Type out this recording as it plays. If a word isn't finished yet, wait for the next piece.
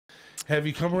Have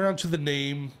you come around to the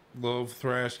name Love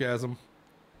Thrashgasm?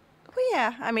 Well,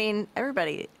 yeah. I mean,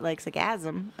 everybody likes a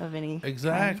gasm of any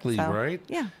Exactly, kind, so, right?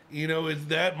 Yeah. You know, is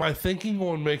that my thinking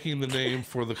on making the name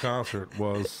for the concert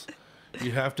was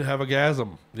you have to have a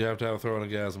gasm. You have to have throw in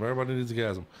a gasm. Everybody needs a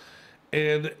gasm.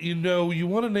 And you know, you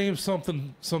want to name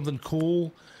something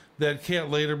cool that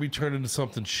can't later be turned into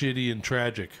something shitty and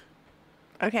tragic.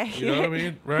 Okay. You know what I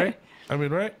mean? Right? I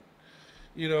mean, right?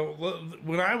 You know,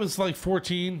 when I was like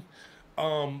 14,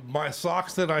 my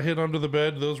socks that I hid under the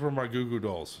bed, those were my Goo Goo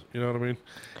dolls. You know what I mean?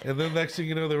 And then next thing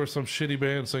you know, there was some shitty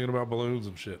band singing about balloons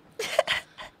and shit.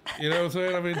 You know what I'm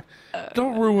saying? I mean,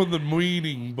 don't ruin the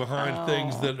meaning behind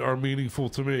things that are meaningful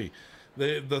to me.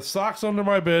 The socks under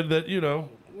my bed that, you know,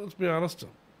 let's be honest,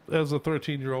 as a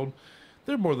 13-year-old,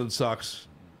 they're more than socks.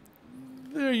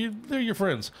 They're your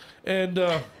friends. And,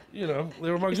 you know, they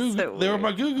were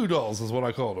my Goo Goo dolls is what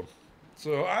I called them.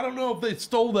 So I don't know if they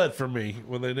stole that from me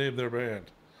when they named their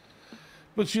band.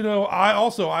 But you know, I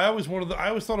always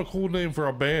thought a cool name for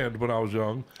a band when I was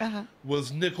young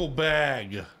was Nickel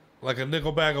Bag, like a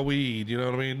nickel bag of weed. You know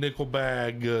what I mean? Nickel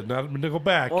bag, not nickel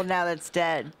back. Well, now that's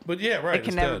dead. But yeah, right. It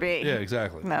can never be. Yeah,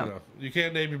 exactly. No, you know, you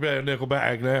can't name your band Nickel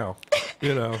Bag now.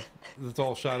 You know, it's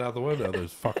all shot out the window.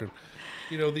 There's fucking,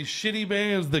 you know, these shitty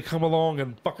bands that come along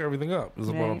and fuck everything up. Is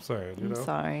what I'm saying. You know? I'm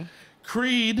sorry.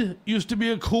 Creed used to be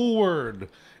a cool word.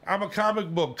 I'm a comic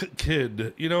book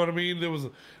kid. You know what I mean? We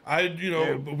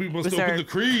must open the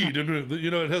Creed, and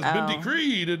you know it has Minty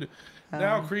Creed, and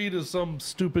now Creed is some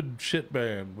stupid shit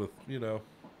band with you know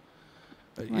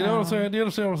what I'm saying? Do you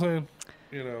understand what I'm saying?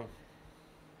 You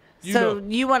know.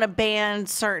 You want to ban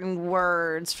certain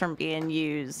words from being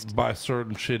used by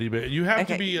certain shitty bands. You have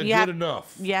to be good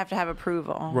enough. You have to have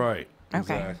approval. Right.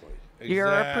 Okay. Exactly. Your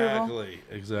approval.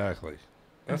 Exactly.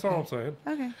 That's all I'm saying.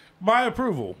 Okay. My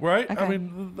approval, right? Okay. I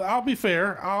mean, I'll be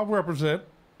fair. I'll represent.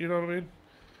 You know what I mean?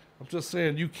 I'm just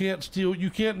saying, you can't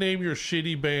name your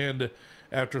shitty band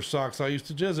after socks I used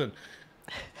to jizz in.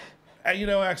 You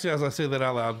know, actually, as I say that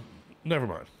out loud, never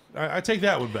mind. I take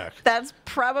that one back. That's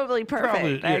probably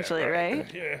perfect, actually, right?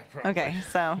 Yeah. Probably. Okay,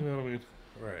 so. You know what I mean?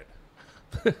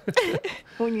 Right.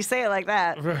 When you say it like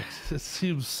that. Right. It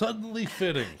seems suddenly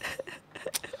fitting.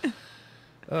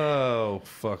 Oh,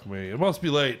 fuck me. It must be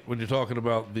late when you're talking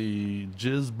about the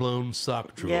jizz-blown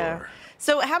sock drawer. Yeah.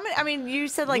 So how many, I mean, you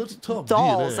said like dolls,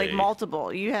 DNA. like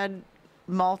multiple. You had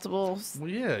multiple well,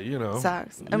 yeah, you know.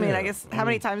 socks. I mean, I guess, how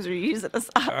many times were you using a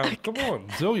sock? Come on,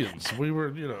 zillions. We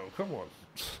were, you know, come on.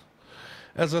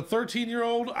 As a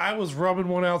 13-year-old, I was rubbing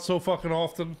one out so fucking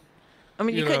often. I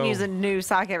mean, you couldn't use a new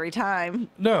sock every time.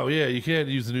 No, yeah, you can't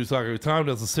use a new sock every time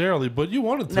necessarily, but you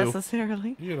wanted to.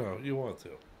 Necessarily. You know, you want to.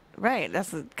 Right,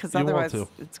 that's because otherwise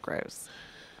it's gross.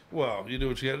 Well, you do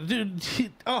what you got to do.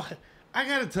 Oh, I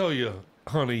got to tell you,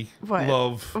 honey, what?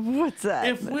 Love. What's that?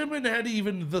 If women had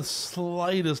even the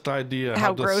slightest idea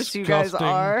how gross you guys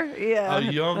are, yeah, a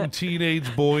young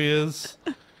teenage boy is,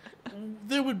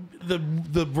 there would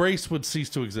the race would cease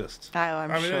to exist. Oh,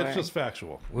 I mean, sure. It's just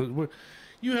factual.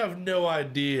 You have no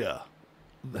idea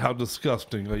how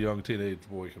disgusting a young teenage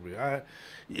boy can be.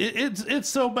 It's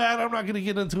so bad I'm not going to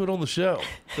get into it on the show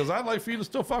because I'd like for you to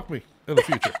still fuck me in the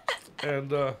future.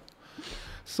 And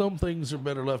some things are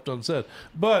better left unsaid.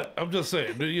 But I'm just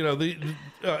saying, you know,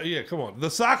 yeah, come on. The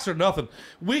socks are nothing.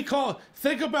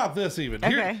 Think about this even.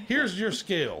 Okay. Here's your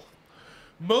scale.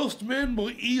 Most men will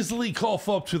easily cough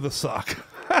up to the sock.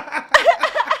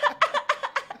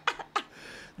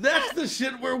 That's the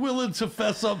shit we're willing to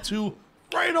fess up to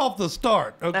right off the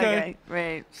start, okay?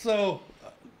 Right. So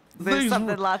there's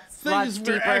something lots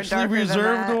deeper and darker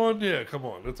reserved than that. on. Yeah, come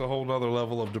on, it's a whole nother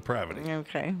level of depravity.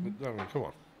 Okay. I mean, come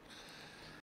on.